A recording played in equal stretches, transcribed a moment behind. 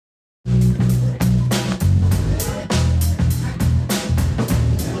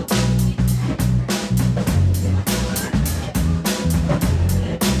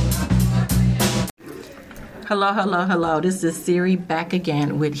Hello, hello, hello. This is Siri back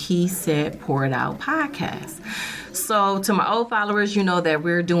again with He Said Pour It Out podcast. So to my old followers, you know that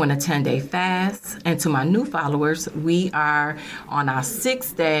we're doing a 10-day fast. And to my new followers, we are on our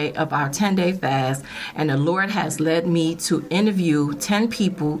 6th day of our 10-day fast. And the Lord has led me to interview 10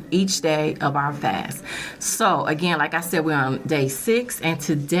 people each day of our fast. So again, like I said, we're on day 6. And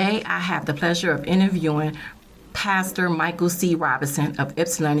today I have the pleasure of interviewing Pastor Michael C. Robinson of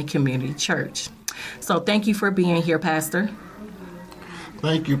Ypsilanti Community Church. So thank you for being here, Pastor.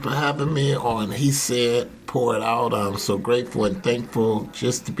 Thank you for having me on He Said Pour It Out. I'm so grateful and thankful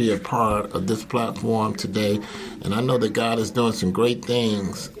just to be a part of this platform today. And I know that God is doing some great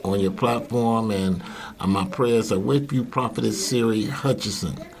things on your platform, and my prayers are with you, Prophetess Siri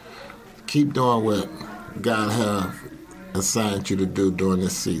Hutchinson. Keep doing what God has assigned you to do during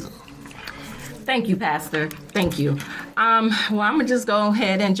this season. Thank you, Pastor. Thank you. Well, I'm going to just go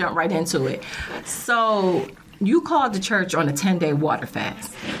ahead and jump right into it. So you called the church on a 10-day water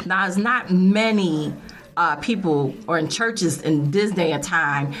fast. Now, there's not many people or in churches in this day and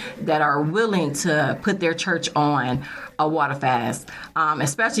time that are willing to put their church on a water fast,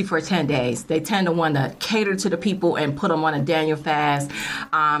 especially for 10 days. They tend to want to cater to the people and put them on a Daniel fast.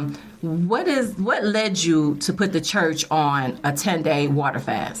 What led you to put the church on a 10-day water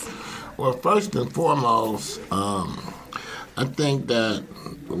fast? Well, first and foremost, I think that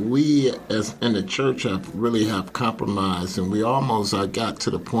we as in the church have compromised, and we almost got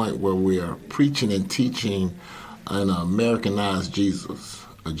to the point where we are preaching and teaching an Americanized Jesus.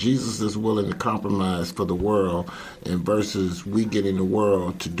 A Jesus that's willing to compromise for the world, and versus we getting the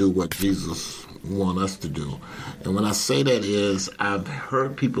world to do what Jesus wants us to do. And when I say that is, I've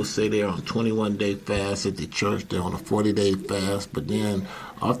heard people say they're on a 21-day fast at the church, they're on a 40-day fast, but then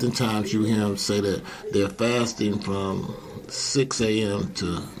oftentimes you hear them say that they're fasting from 6 a.m.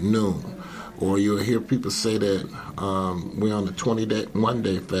 to noon. Or you'll hear people say that we're on a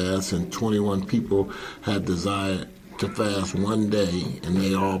 21-day fast and 21 people have desired to fast one day, and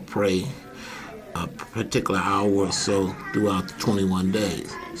they all pray a particular hour or so throughout the 21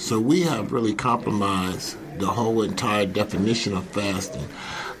 days. So we have really compromised the whole entire definition of fasting.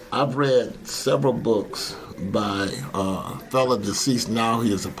 I've read several books by a fellow deceased now.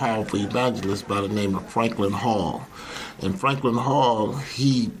 He is a powerful evangelist by the name of Franklin Hall. And Franklin Hall,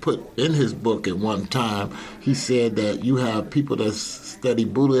 he put in his book at one time, he said that you have people that study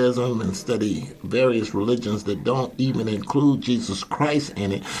Buddhism and study various religions that don't even include Jesus Christ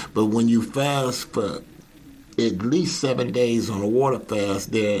in it. But when you fast for at least 7 days on a water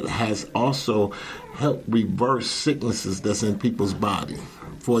fast, that has also helped reverse sicknesses that's in people's body.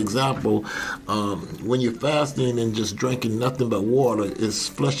 For example, when you're fasting and just drinking nothing but water, it's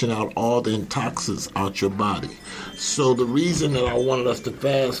flushing out all the toxins out your body. So the reason that I wanted us to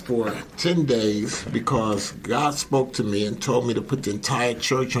fast for 10 days, because God spoke to me and told me to put the entire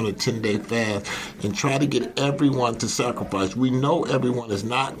church on a 10-day fast and try to get everyone to sacrifice. We know everyone is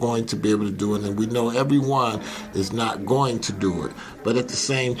not going to be able to do it, and we know everyone is not going to do it. But at the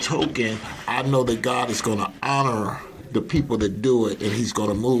same token, I know that God is going to honor the people that do it, and he's going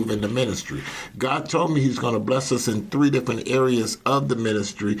to move in the ministry. God told me he's going to bless us in 3 different areas of the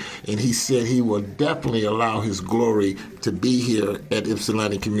ministry, and he said he will definitely allow his glory to be here at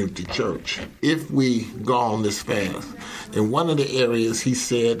Ypsilanti Community Church if we go on this fast. In one of the areas, he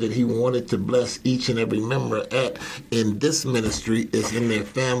said that he wanted to bless each and every member in this ministry is in their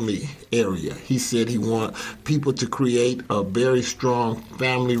family area. He said he wants people to create a very strong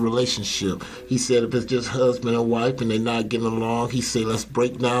family relationship. He said if it's just husband and wife and they not getting along, he said let's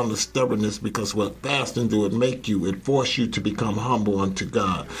break down the stubbornness, because what fasting do, it force you to become humble unto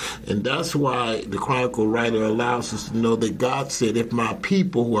God. And that's why the Chronicle writer allows us to know that God said, if my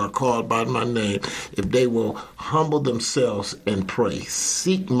people who are called by my name, if they will humble themselves and pray,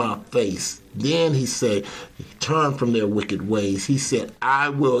 seek my face, then he said, turn from their wicked ways. He said, I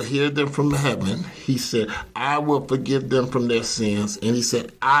will hear them from heaven. He said, I will forgive them from their sins. And he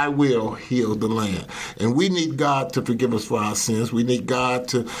said, I will heal the land. And we need God to forgive us for our sins. We need God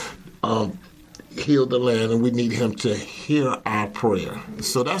to heal the land, and we need him to hear our prayer.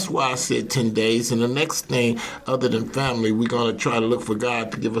 So that's why I said 10 days. And the next thing, other than family, we're going to try to look for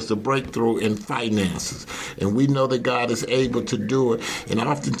God to give us a breakthrough in finances. And we know that God is able to do it. And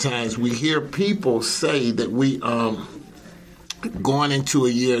oftentimes we hear people say that going into a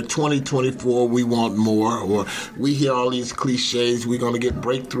year 2024, we want more, or we hear all these cliches, we're going to get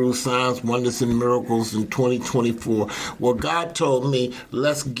breakthrough signs, wonders, and miracles in 2024. Well, God told me,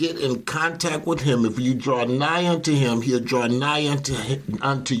 let's get in contact with him. If you draw nigh unto him, he'll draw nigh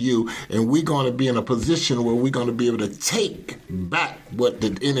unto you, and we're going to be in a position where we're going to be able to take back what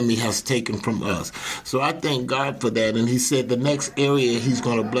the enemy has taken from us. So I thank God for that, and he said the next area he's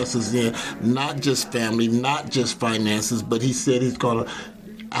going to bless us in, not just family, not just finances, but he said he's going to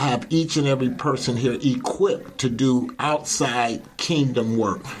have each and every person here equipped to do outside kingdom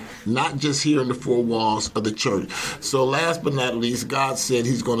work, not just here in the four walls of the church. So last but not least, God said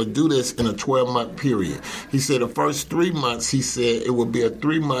he's going to do this in a 12-month period. He said the first 3 months, he said it will be a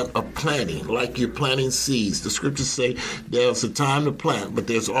 3-month of planting, like you're planting seeds. The scriptures say there's a time to plant, but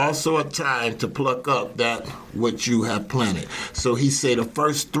there's also a time to pluck up that which you have planted. So he said the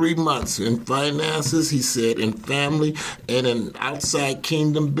first 3 months in finances, he said in family, and in outside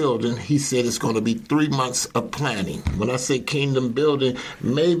kingdom building, he said it's going to be 3 months of planting. When I say kingdom building,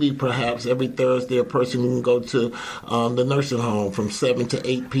 maybe perhaps every Thursday a person can go to the nursing home from 7 to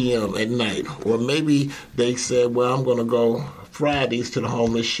 8 p.m. at night. Or maybe they said, well, I'm going to go Fridays to the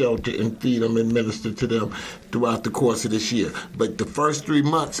homeless shelter and feed them and minister to them throughout the course of this year. But the first 3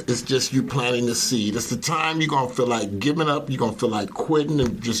 months is just you planting the seed. It's the time you're going to feel like giving up. You're going to feel like quitting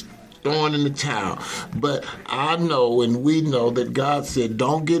and just throwing in the towel. But I know and we know that God said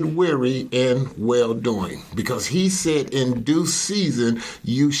don't get weary in well-doing, because he said in due season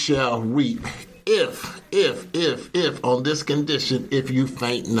you shall reap. If on this condition, if you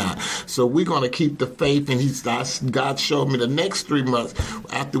faint not. So we're going to keep the faith, and God showed me the next 3 months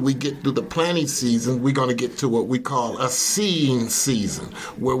after we get through the planting season, we're going to get to what we call a seeing season,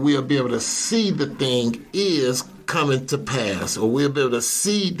 where we'll be able to see the thing is coming to pass, or we'll be able to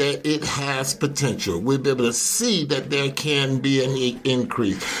see that it has potential. We'll be able to see that there can be an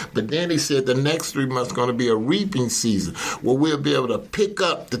increase. But then he said the next 3 months is going to be a reaping season, where we'll be able to pick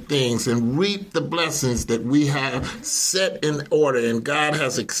up the things and reap the blessings that we have set in order and God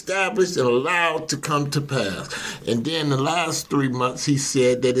has established and allowed to come to pass. And then the last 3 months, he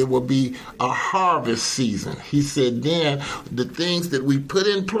said that it will be a harvest season. He said then the things that we put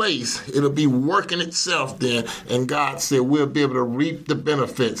in place, it'll be working itself then, and God said we'll be able to reap the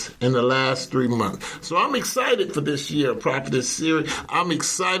benefits in the last 3 months. So I'm excited for this year, Prophetess Siri. I'm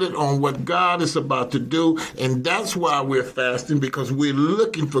excited on what God is about to do, and that's why we're fasting, because we're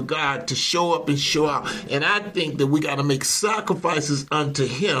looking for God to show up and show out. And I think that we got to make sacrifices unto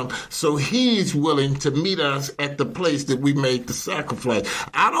him so he's willing to meet us at the place that we made the sacrifice.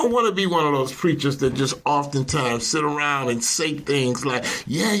 I don't want to be one of those preachers that just oftentimes sit around and say things like,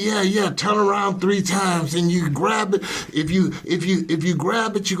 yeah, turn around 3 times and you grab it. If you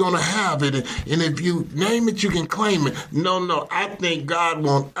grab it, you're going to have it. And if you name it, you can claim it. No. I think God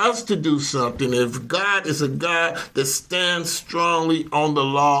wants us to do something. If God is a God that stands strongly on the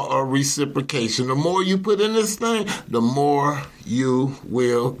law of reciprocation, the more you put in this thing, the more you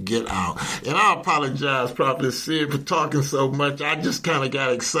will get out. And I apologize, Prophet Sid, for talking so much. I just kind of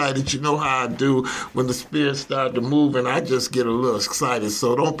got excited. You know how I do when the Spirit started to move, and I just get a little excited.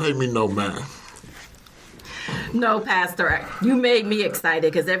 So don't pay me no mind. No, Pastor, you made me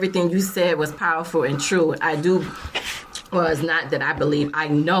excited because everything you said was powerful and true. Well, it's not that I believe. I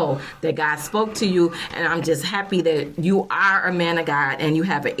know that God spoke to you, and I'm just happy that you are a man of God and you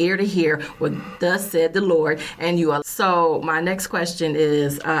have an ear to hear what thus said the Lord. And you are. So my next question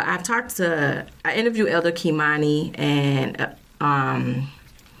is, I interviewed Elder Kimani and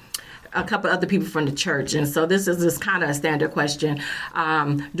a couple other people from the church, and so this is kind of a standard question.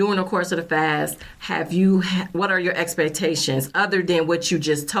 During the course of the fast, what are your expectations other than what you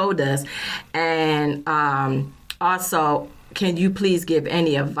just told us? And also, can you please give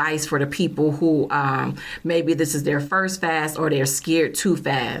any advice for the people who maybe this is their first fast or they're scared to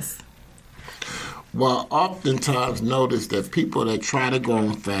fast? Well, oftentimes notice that people that try to go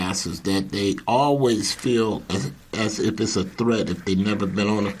on fasts is that they always feel as if it's a threat if they've never been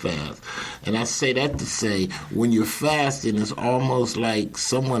on a fast. And I say that to say, when you're fasting, it's almost like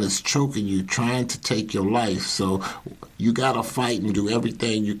someone is choking you, trying to take your life. So you got to fight and do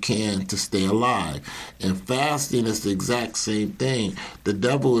everything you can to stay alive. And fasting is the exact same thing. The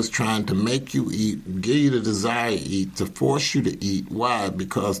devil is trying to make you eat, give you the desire to eat, to force you to eat. Why?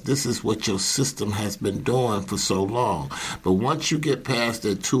 Because this is what your system has been doing for so long. But once you get past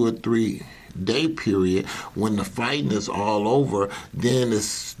that 2 or 3 day period, when the fighting is all over, then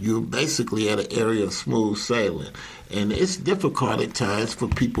you're basically at an area of smooth sailing. And it's difficult at times for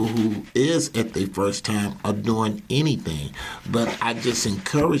people who is at their first time of doing anything. But I just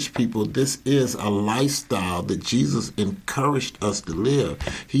encourage people, this is a lifestyle that Jesus encouraged us to live.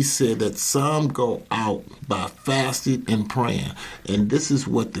 He said that some go out by fasting and praying. And this is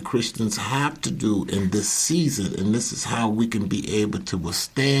what the Christians have to do in this season. And this is how we can be able to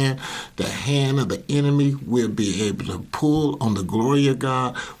withstand the hand of the enemy. We'll be able to pull on the glory of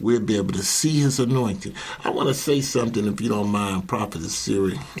God. We'll be able to see his anointing. I want to say something, if you don't mind, Prophetess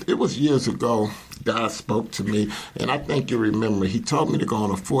Siri. It was years ago, God spoke to me, and I think you remember, he told me to go on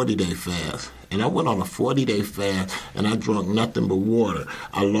a 40-day fast. And I went on a 40-day fast, and I drank nothing but water.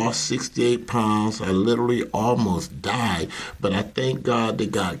 I lost 68 pounds. I literally almost died. But I thank God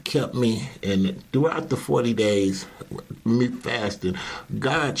that God kept me. And throughout the 40 days, me fasting,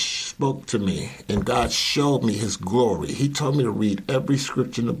 God spoke to me, and God showed me his glory. He told me to read every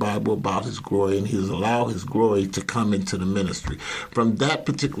scripture in the Bible about his glory, and he's allowed his glory to come into the ministry. From that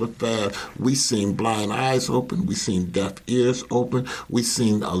particular fast, we seen blind eyes open. We seen deaf ears open. We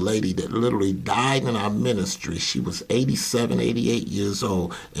seen a lady that literally died in our ministry. She was 87, 88 years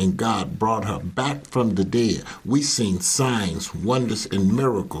old, and God brought her back from the dead. We seen signs, wonders, and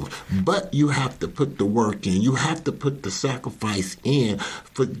miracles. But you have to put the work in. You have to put the sacrifice in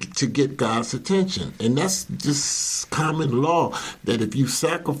to get God's attention. And that's just common law, that if you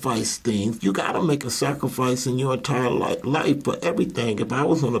sacrifice things, you got to make a sacrifice in your entire life for everything. If I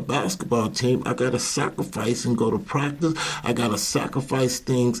was on a basketball team, I got to sacrifice and go to practice. I got to sacrifice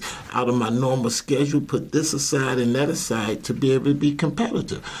things out of my normal schedule, put this aside and that aside to be able to be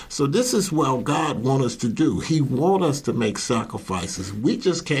competitive. So this is what God wants us to do. He wants us to make sacrifices. We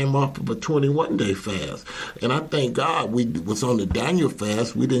just came off of a 21-day fast. And I thank God we was on the Daniel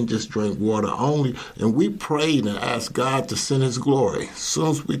fast. We didn't just drink water only. And we prayed and asked God to send his glory. As soon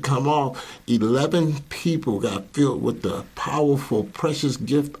as we come off, 11 people got filled with the powerful, precious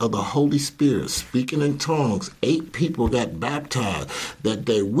gift of the Holy Spirit, speaking in tongues. 8 people got baptized that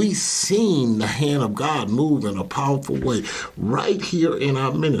day. We seen the hand of God move in a powerful way right here in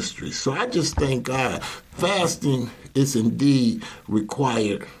our ministry. So I just thank God. Fasting is indeed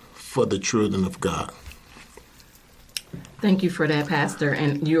required for the children of God. Thank you for that, Pastor.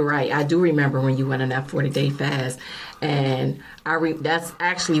 And you're right. I do remember when you went on that 40-day fast. And that's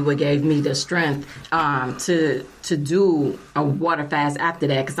actually what gave me the strength to do a water fast after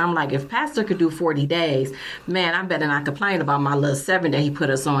that. Because I'm like, if Pastor could do 40 days, man, I better not complain about my little 7 that he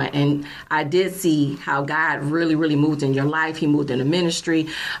put us on. And I did see how God really, really moved in your life. He moved in the ministry.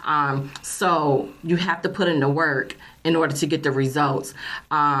 So you have to put in the work in order to get the results.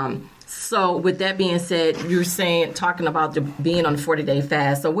 So with that being said, you're talking about being on a 40-day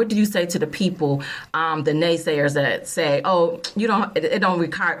fast. So what do you say to the people, the naysayers that say, oh, it don't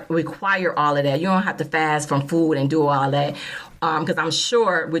require all of that. You don't have to fast from food and do all that. Because I'm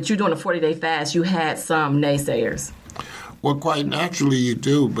sure with you doing a 40-day fast, you had some naysayers. Well, quite naturally you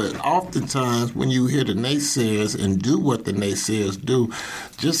do, but oftentimes when you hear the naysayers and do what the naysayers do,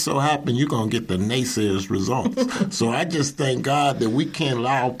 just so happen you're going to get the naysayers' results. So I just thank God that we can't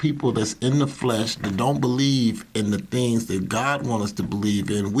allow people that's in the flesh that don't believe in the things that God wants us to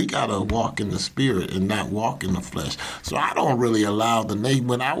believe in. We got to walk in the spirit and not walk in the flesh. So I don't really allow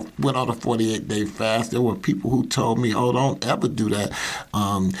when I went on a 48-day fast, there were people who told me, oh, don't ever do that.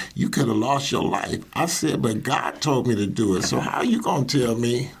 You could have lost your life. I said, but God told me to do it. So how are you going to tell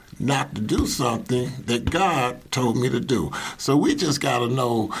me not to do something that God told me to do? So we just got to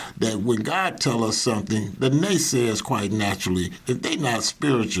know that when God tells us something, the naysayers quite naturally, if they're not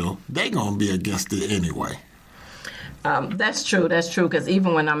spiritual, they're going to be against it anyway. That's true. Because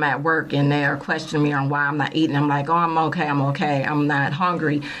even when I'm at work and they're questioning me on why I'm not eating, I'm like, oh, I'm okay. I'm not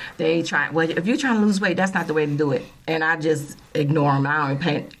hungry. They try, well, if you're trying to lose weight, that's not the way to do it. And I just ignore them. I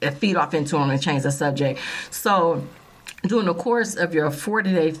don't feed off into them and change the subject. So during the course of your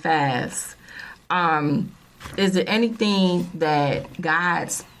 40-day fast, is there anything that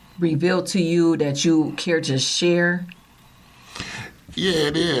God's revealed to you that you care to share? Yeah,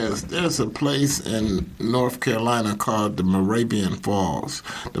 it is. There's a place in North Carolina called the Moravian Falls.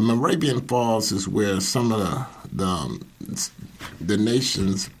 The Moravian Falls is where some of the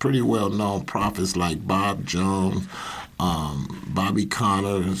nation's pretty well-known prophets like Bob Jones, Bobby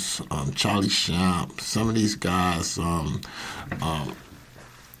Connors, Charlie Shamp, some of these guys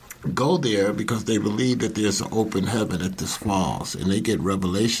go there because they believe that there's an open heaven at this falls, and they get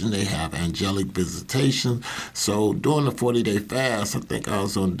revelation. They have angelic visitation. So during the 40-day fast, I think I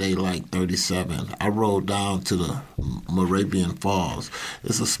was on day like 37. I rode down to the Moravian Falls.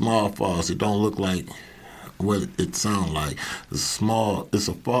 It's a small falls. It don't look like what it sounds like. It's small. It's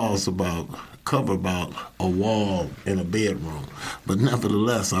a falls about cover about a wall in a bedroom. But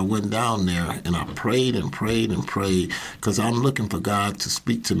nevertheless, I went down there and I prayed and prayed and prayed because I'm looking for God to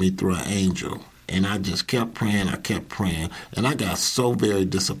speak to me through an angel. And I just kept praying, and I got so very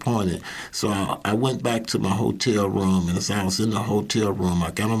disappointed. So I went back to my hotel room, and as I was in the hotel room,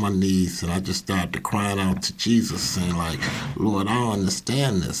 I got on my knees, and I just started crying out to Jesus, saying like, Lord, I don't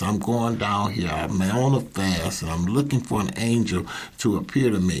understand this. I'm going down here, I'm on a fast, and I'm looking for an angel to appear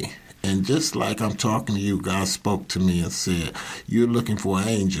to me. And just like I'm talking to you, God spoke to me and said, you're looking for an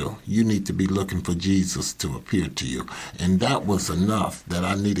angel. You need to be looking for Jesus to appear to you. And that was enough that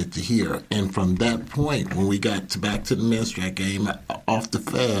I needed to hear. And from that point, when we got back to the ministry, I came off the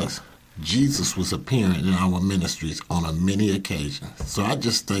fast, Jesus was appearing in our ministries on a many occasions. So I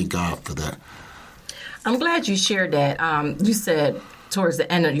just thank God for that. I'm glad you shared that. You said towards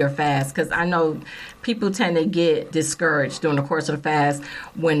the end of your fast, because I know people tend to get discouraged during the course of the fast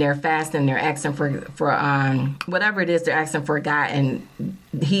when they're fasting. They're asking for whatever it is, they're asking for God, and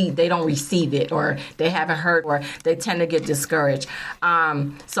they don't receive it, or they haven't heard, or they tend to get discouraged.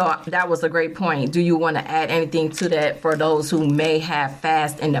 So that was a great point. Do you want to add anything to that for those who may have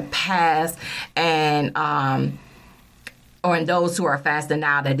fasted in the past and or in those who are fasting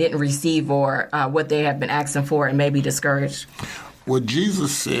now that didn't receive or what they have been asking for and may be discouraged? Well,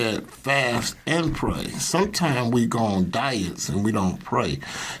 Jesus said fast and pray. Sometimes we go on diets and we don't pray.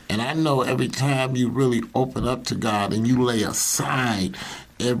 And I know every time you really open up to God and you lay aside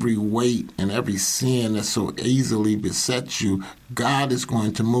every weight and every sin that so easily besets you, God is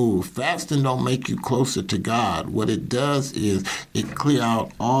going to move. Fasting don't make you closer to God. What it does is it clear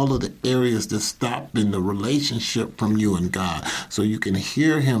out all of the areas that stop in the relationship from you and God. So you can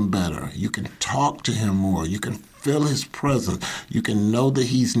hear him better. You can talk to him more. You can feel his presence. You can know that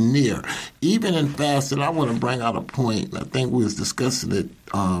he's near. Even in fasting, I want to bring out a point. I think we was discussing it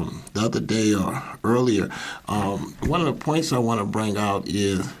the other day or earlier. One of the points I want to bring out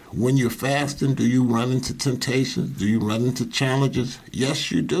is when you're fasting, do you run into temptations? Do you run into challenges?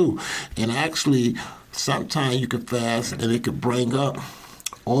 Yes, you do. And actually, sometimes you can fast and it could bring up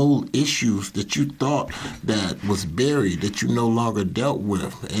old issues that you thought that was buried, that you no longer dealt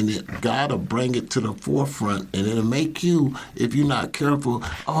with, and God will bring it to the forefront, and it'll make you, if you're not careful,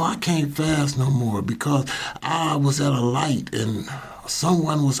 I can't fast no more because I was at a light and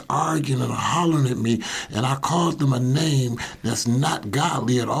someone was arguing and hollering at me, and I called them a name that's not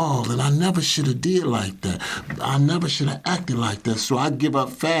godly at all, and I never should have did like that. I never should have acted like that, so I give up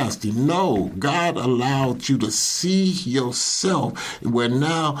fasting. No, God allowed you to see yourself where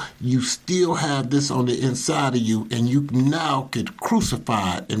now you still have this on the inside of you, and you now can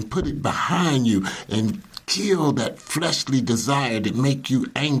crucify it and put it behind you and kill that fleshly desire to make you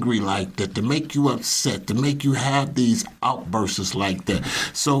angry like that, to make you upset, to make you have these outbursts like that.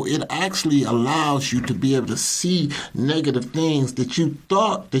 So it actually allows you to be able to see negative things that you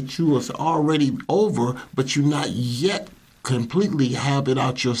thought that you was already over, but you not yet completely have it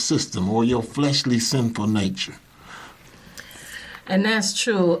out your system or your fleshly sinful nature. And that's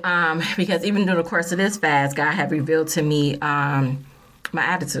true, because even during the course of this fast, God had revealed to me my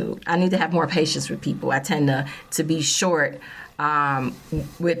attitude. I need to have more patience with people. I tend to be short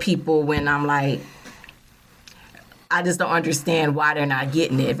with people when I'm like, I just don't understand why they're not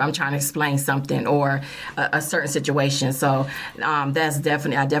getting it if I'm trying to explain something or a certain situation. So that's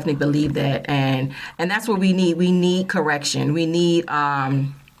definitely, I definitely believe that. And that's what we need. We need correction. We need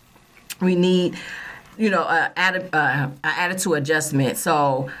attitude adjustment.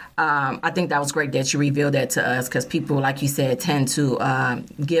 So I think that was great that you revealed that to us, because people, like you said, tend to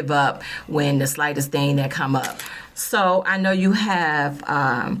give up when the slightest thing that come up. So I know you have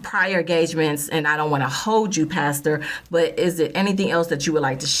prior engagements, and I don't want to hold you, Pastor, but is there anything else that you would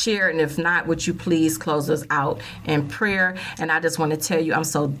like to share? And if not, would you please close us out in prayer? And I just want to tell you, I'm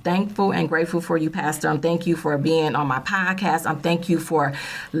so thankful and grateful for you, Pastor. I'm thank you for being on my podcast. I'm thank you for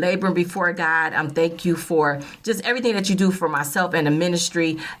laboring before God. I'm thank you for just everything that you do for myself and the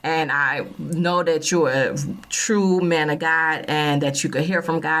ministry. And I know that you're a true man of God, and that you could hear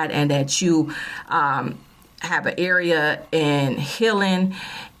from God, and that you have an area in healing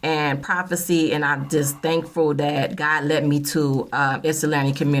and prophecy, and I'm just thankful that God led me to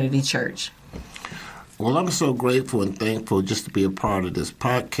Ypsilanti Community Church. Well, I'm so grateful and thankful just to be a part of this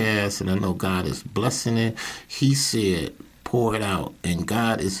podcast, and I know God is blessing it. He said, pour it out. And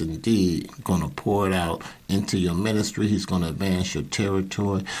God is indeed going to pour it out into your ministry. He's going to advance your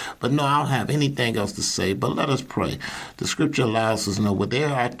territory. But no, I don't have anything else to say, but let us pray. The scripture allows us to know where there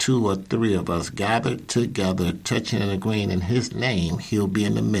are 2 or 3 of us gathered together, touching and agreeing in his name, he'll be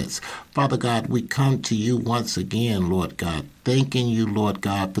in the midst. Father God, we come to you once again, Lord God, thanking you, Lord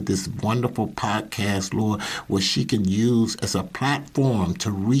God, for this wonderful podcast, Lord, where she can use as a platform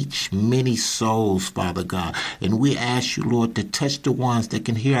to reach many souls, Father God. And we ask you, Lord, to touch the ones that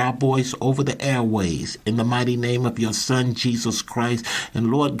can hear our voice over the airways in the mighty name of your Son, Jesus Christ.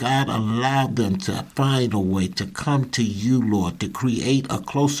 And Lord God, allow them to find a way to come to you, Lord, to create a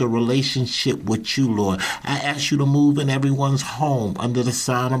closer relationship with you, Lord. I ask you to move in everyone's home under the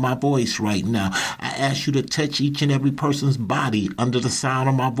sound of my voice right now. I ask you to touch each and every person's body under the sound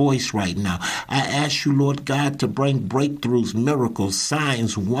of my voice right now. I ask you, Lord God, to bring breakthroughs, miracles,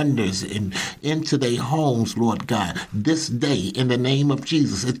 signs, wonders into their homes, Lord God, this day in the name of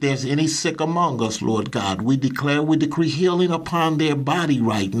Jesus. If there's any sick among us, Lord God, we decree healing upon their body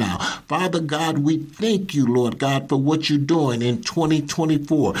right now. Father God, we thank you, Lord God, for what you're doing in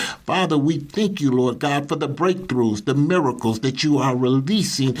 2024. Father, we thank you, Lord God, for the breakthroughs, the miracles that you are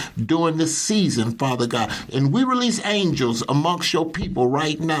releasing during this season, Father God. And we release angels amongst your people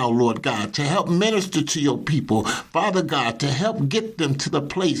right now, Lord God, to help minister to your people, Father God, to help get them to the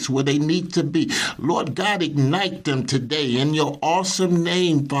place where they need to be. Lord God, ignite them today in your awesome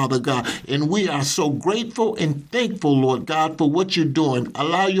name, Father God. And we are so grateful and thankful, Lord God, for what you're doing.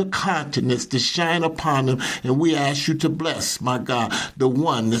 Allow your countenance to shine upon them. And we ask you to bless, my God, the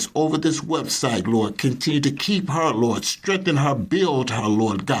one that's over this website, Lord. Continue to keep her, Lord. Strengthen her, build her,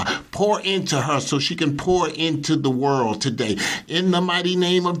 Lord God. Pour into her so she can pour into the world today. In the mighty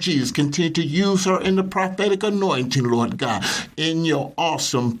name of Jesus, continue to use her in the prophetic anointing, Lord God. In your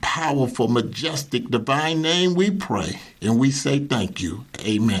awesome, powerful, majestic, divine name we pray. And we say thank you.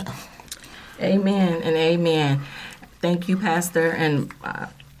 Amen. Amen and amen. Thank you, Pastor. And